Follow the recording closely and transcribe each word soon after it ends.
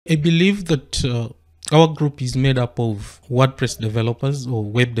I believe that our group is made up of WordPress developers or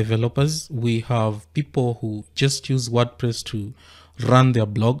web developers. We have people who just use WordPress to run their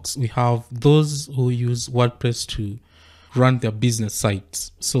blogs. We have those who use WordPress to run their business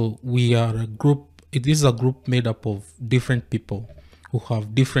sites. So we are a group. It is a group made up of different people who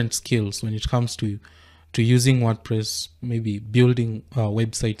have different skills when it comes to using WordPress, maybe building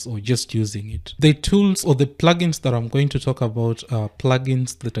websites or just using it. The tools or the plugins that I'm going to talk about are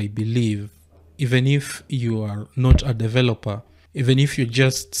plugins that I believe, even if you are not a developer, even if you're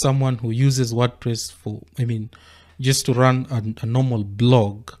just someone who uses WordPress for, just to run a normal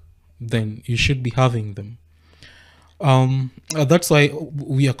blog, then you should be having them. That's why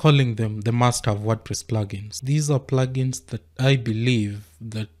we are calling them the must-have WordPress plugins. These are plugins that I believe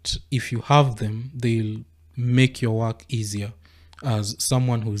that if you have them, they'll make your work easier as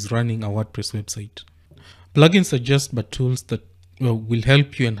someone who is running a WordPress website. Plugins are just but tools that will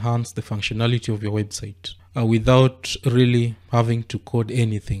help you enhance the functionality of your website without really having to code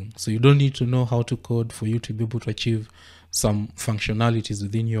anything. So you don't need to know how to code for you to be able to achieve some functionalities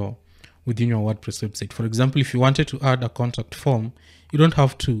within your WordPress website. For example, if you wanted to add a contact form, you don't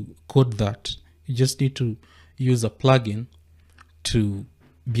have to code that. You just need to use a plugin to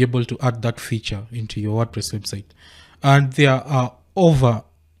be able to add that feature into your WordPress website. And there are over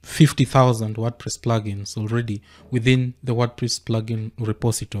 50,000 WordPress plugins already within the WordPress plugin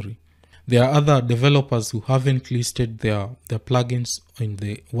repository. There are other developers who haven't listed their plugins in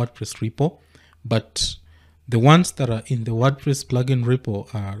the WordPress repo, but the ones that are in the WordPress plugin repo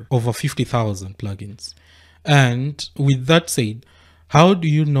are over 50,000 plugins. And with that said, how do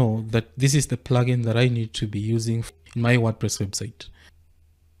you know that this is the plugin that I need to be using in my WordPress website?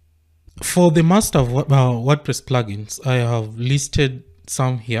 For the master WordPress plugins, I have listed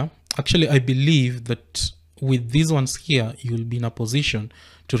some here. Actually, I believe that with these ones here, you will be in a position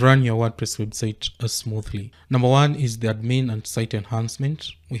to run your WordPress website smoothly. Number one is the admin and site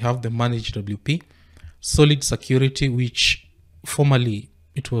enhancement. We have the managed WP. Solid security, which formerly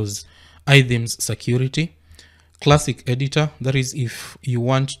it was iThemes security. Classic editor, that is if you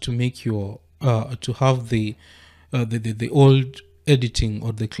want to make your to have the old editing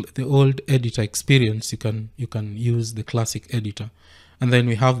or the old editor experience, you can use the classic editor. And then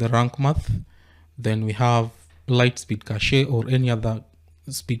we have the rank math. Then we have light speed cache or any other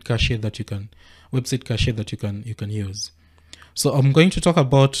speed cache that you can, website cache that you can use. So I'm going to talk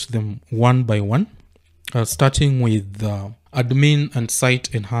about them one by one. Starting with the admin and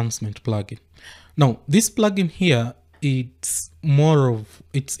site enhancement plugin. Now, this plugin here, it's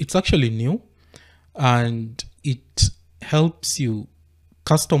actually new, and it helps you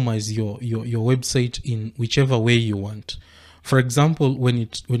customize your website in whichever way you want. For example, when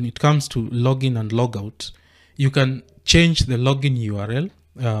it comes to login and logout, you can change the login URL.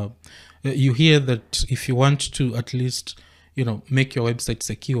 You hear that if you want to at least make your website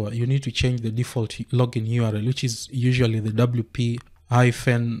secure, you need to change the default login URL, which is usually the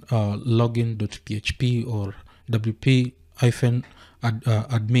wp-login.php or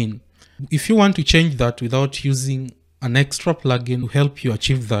wp-admin. If you want to change that without using an extra plugin to help you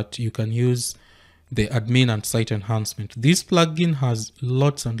achieve that, you can use the admin and site enhancement. This plugin has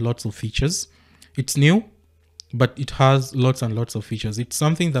lots and lots of features. It's new, but it has lots and lots of features. It's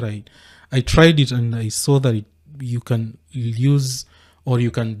something that I tried it and I saw that you can use or you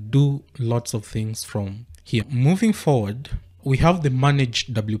can do lots of things from here. Moving forward, we have the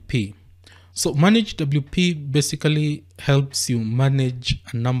managed WP. So managed WP basically helps you manage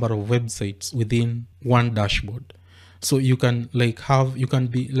a number of websites within one dashboard. So you can be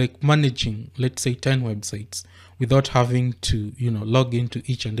managing, let's say 10 websites without having to, log into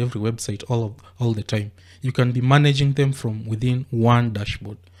each and every website all the time. You can be managing them from within one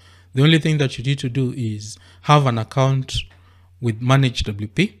dashboard. The only thing that you need to do is have an account with Managed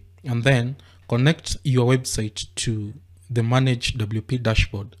WP and then connect your website to the Managed WP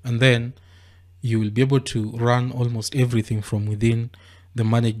dashboard. And then you will be able to run almost everything from within the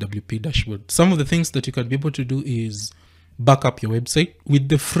Managed WP dashboard. Some of the things that you can be able to do is back up your website. With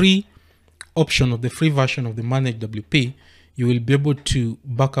the free option of the free version of the Managed WP, you will be able to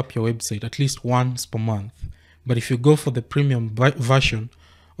back up your website at least once per month. But if you go for the premium version,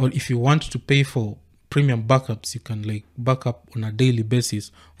 or if you want to pay for premium backups, you can back up on a daily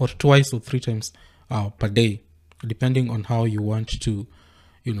basis or twice or 3 times per day, depending on how you want to,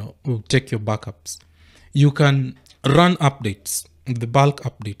 take your backups. You can run updates, the bulk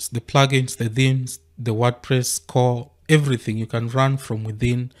updates, the plugins, the themes, the WordPress core, everything you can run from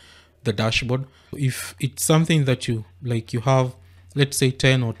within the dashboard. If it's something that you have, let's say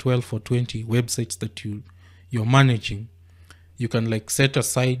 10 or 12 or 20 websites that you're managing, You can like set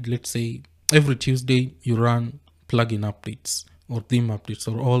aside, let's say every Tuesday you run plugin updates or theme updates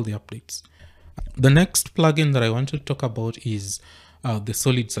or all the updates. The next plugin that I want to talk about is the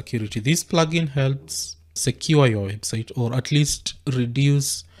Solid Security. This plugin helps secure your website, or at least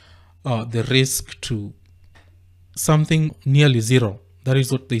reduce the risk to something nearly zero. That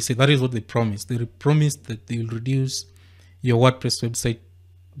is what they say. That is what they promise. They promise that they will reduce your WordPress website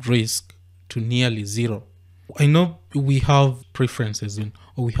risk to nearly zero. I know we have preferences when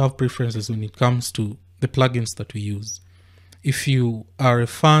it comes to the plugins that we use. If you are a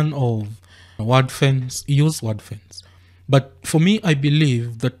fan of WordFence, use WordFence. But for me, I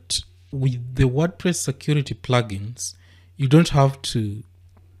believe that with the WordPress security plugins, you don't have to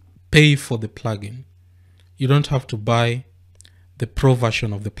pay for the plugin. You don't have to buy the pro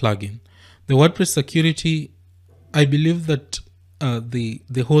version of the plugin. The WordPress security, I believe that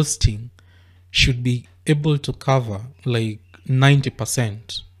the hosting should be able to cover like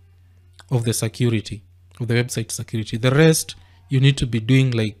 90% of the security, of the website security. The rest you need to be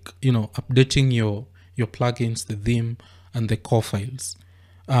doing, like, updating your plugins, the theme and the core files,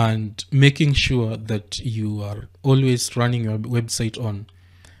 and making sure that you are always running your website on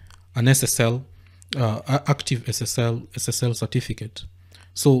an SSL, active SSL certificate.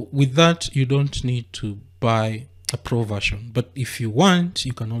 So with that, you don't need to buy a pro version, but if you want,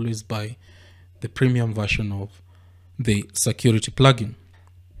 you can always buy the premium version of the security plugin.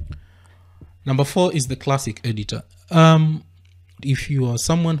 Number 4 is the classic editor. If you are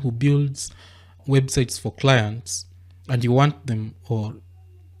someone who builds websites for clients and you want them, or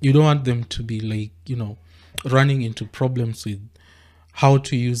you don't want them to be like, running into problems with how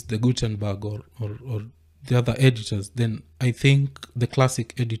to use the Gutenberg or the other editors, then I think the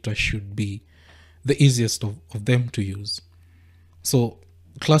classic editor should be the easiest of them to use. So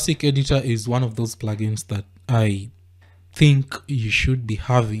classic editor is one of those plugins that I think you should be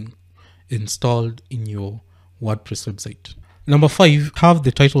having installed in your WordPress website. Number 5, have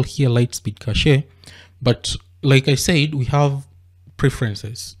the title here, Lightspeed Cache, but like I said, we have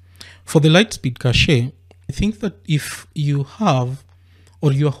preferences. For the Lightspeed Cache, I think that if you have,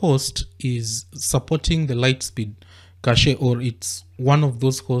 or your host is supporting the Lightspeed Cache, or it's one of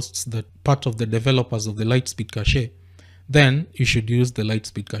those hosts that part of the developers of the Lightspeed Cache, then you should use the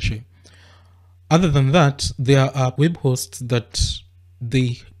Lightspeed Cache. Other than that, there are web hosts that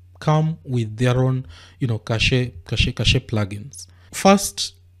they come with their own, cache plugins.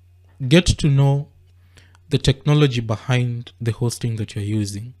 First, get to know the technology behind the hosting that you're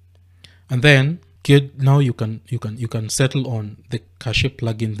using, and then you can settle on the cache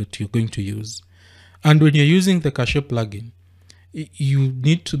plugin that you're going to use. And when you're using the cache plugin, you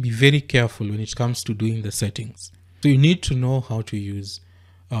need to be very careful when it comes to doing the settings. So you need to know how to use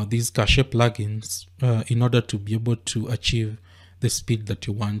these cache plugins in order to be able to achieve the speed that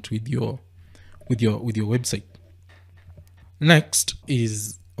you want with your website. Next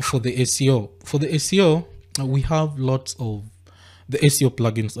is for the SEO. For the SEO, we have lots of the SEO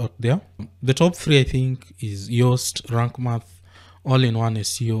plugins out there. The top 3, I think, is Yoast, Rank Math, All-in-One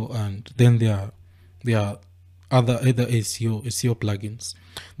SEO, and then there are other SEO plugins.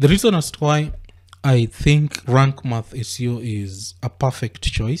 The reason as to why I think Rank Math SEO is a perfect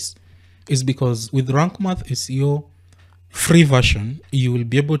choice is because with Rank Math SEO free version, you will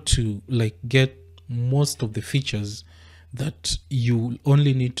be able to get most of the features that you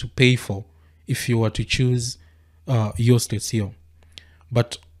only need to pay for if you were to choose Yoast SEO.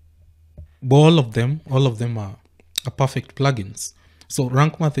 But all of them are perfect plugins. So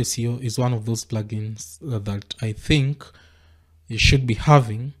Rank Math SEO is one of those plugins that I think you should be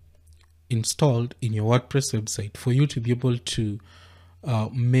having installed in your WordPress website for you to be able to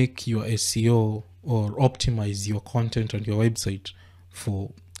make your SEO or optimize your content on your website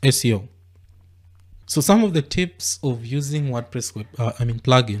for SEO. So some of the tips of using WordPress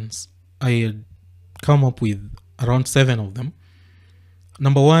plugins, I had come up with around 7 of them.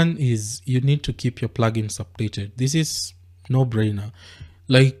 Number 1 is you need to keep your plugins updated. This is no-brainer.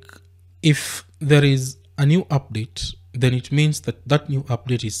 Like, if there is a new update, then it means that that new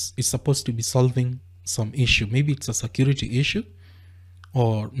update is supposed to be solving some issue. Maybe it's a security issue,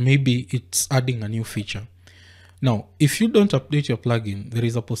 or maybe it's adding a new feature. Now, if you don't update your plugin, there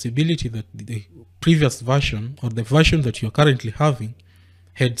is a possibility that the previous version or the version that you're currently having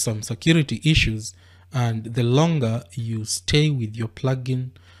had some security issues, and the longer you stay with your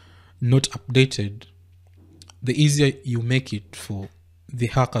plugin not updated, the easier you make it for the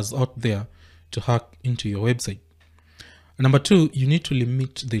hackers out there to hack into your website. Number 2, you need to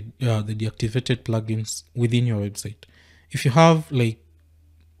limit the deactivated plugins within your website. If you have like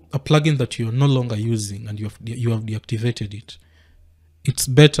a plugin that you're no longer using and you have deactivated it, it's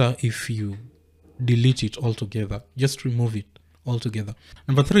better if you delete it altogether. Just remove it altogether.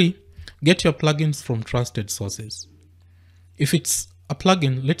 Number 3, get your plugins from trusted sources. If it's a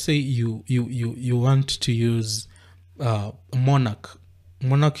plugin, let's say you want to use Monarch.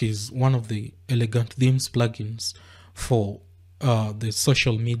 Monarch is one of the Elegant Themes plugins for the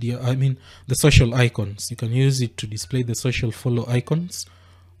social media, the social icons. You can use it to display the social follow icons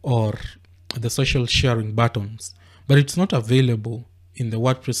or the social sharing buttons, but it's not available in the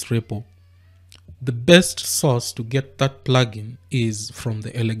WordPress repo. The best source to get that plugin is from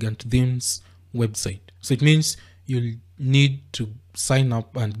the Elegant Themes website. So it means you'll need to sign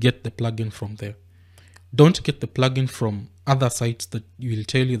up and get the plugin from there. Don't get the plugin from other sites that will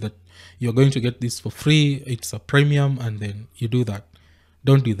tell you that you're going to get this for free, it's a premium, and then you do that.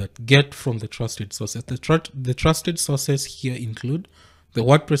 Don't do that. Get from the trusted sources. The trusted sources here include the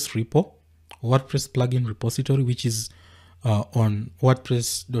WordPress repo, WordPress plugin repository, which is on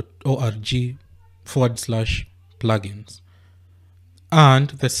wordpress.org/plugins. And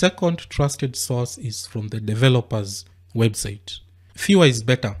the second trusted source is from the developer's website. Fewer is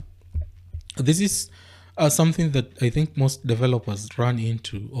better. This is something that I think most developers run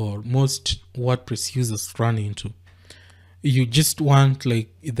into, or most WordPress users run into. You just want, like,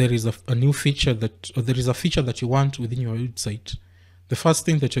 there is a new feature or there is a feature that you want within your website. The first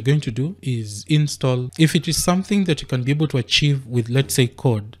thing that you're going to do is install. If it is something that you can be able to achieve with, let's say,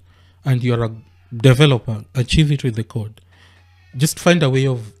 code, and you're a developer, achieve it with the code. Just find a way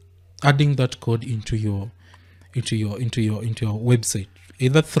of adding that code into your website,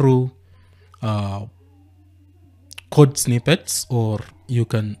 either through code snippets, or you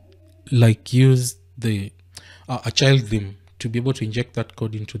can use the a child theme to be able to inject that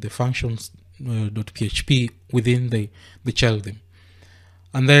code into the functions.php within the child theme.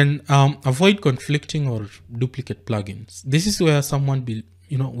 And then avoid conflicting or duplicate plugins. This is where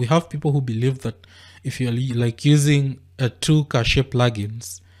we have people who believe that if you're using 2 cache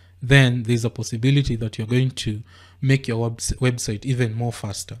plugins, then there's a possibility that you're going to make your website even more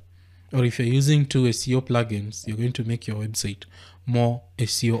faster. Or if you're using 2 SEO plugins, you're going to make your website more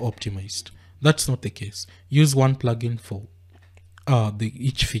SEO optimized. That's not the case. Use one plugin for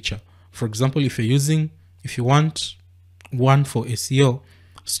each feature. For example, if you want one for SEO,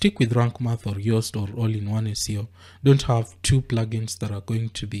 stick with Rank Math or Yoast or all-in-one SEO. Don't have 2 plugins that are going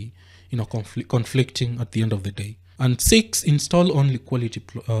to be conflicting at the end of the day. And 6, install only quality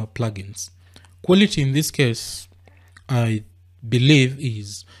plugins. Quality in this case, I believe,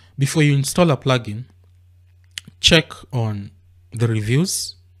 is before you install a plugin, check on the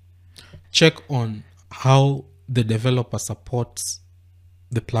reviews, check on how the developer supports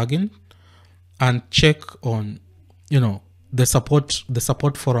the plugin, and check on the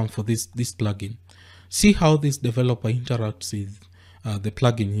support forum for this plugin. See how this developer interacts with the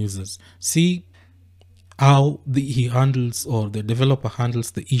plugin users. See how he handles, or the developer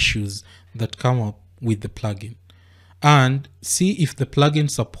handles, the issues that come up with the plugin, and see if the plugin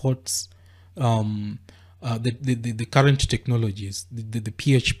supports the current technologies. The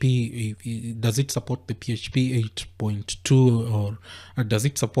PHP, does it support the PHP 8.2, or does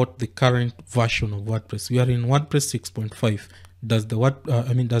it support the current version of WordPress? We are in WordPress 6.5. Does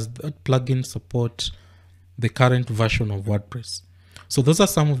that plugin support the current version of WordPress? So those are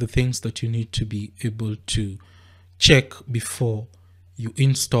some of the things that you need to be able to check before you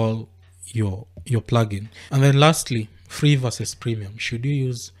install your plugin. And then lastly, free versus premium. Should you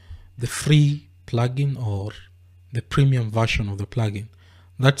use the free plugin or the premium version of the plugin?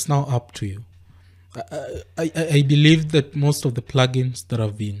 That's now up to you. I believe that most of the plugins that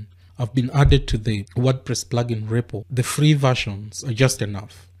have been added to the WordPress plugin repo, the free versions are just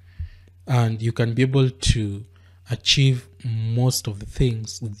enough, and you can be able to achieve most of the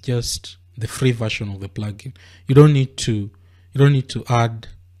things with just the free version of the plugin. You don't need to add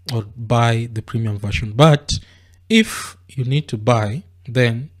or buy the premium version. But if you need to buy,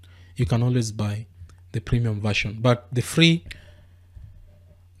 then you can always buy the premium version. But the free,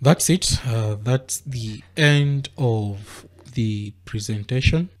 that's it. That's the end of the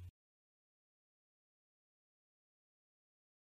presentation.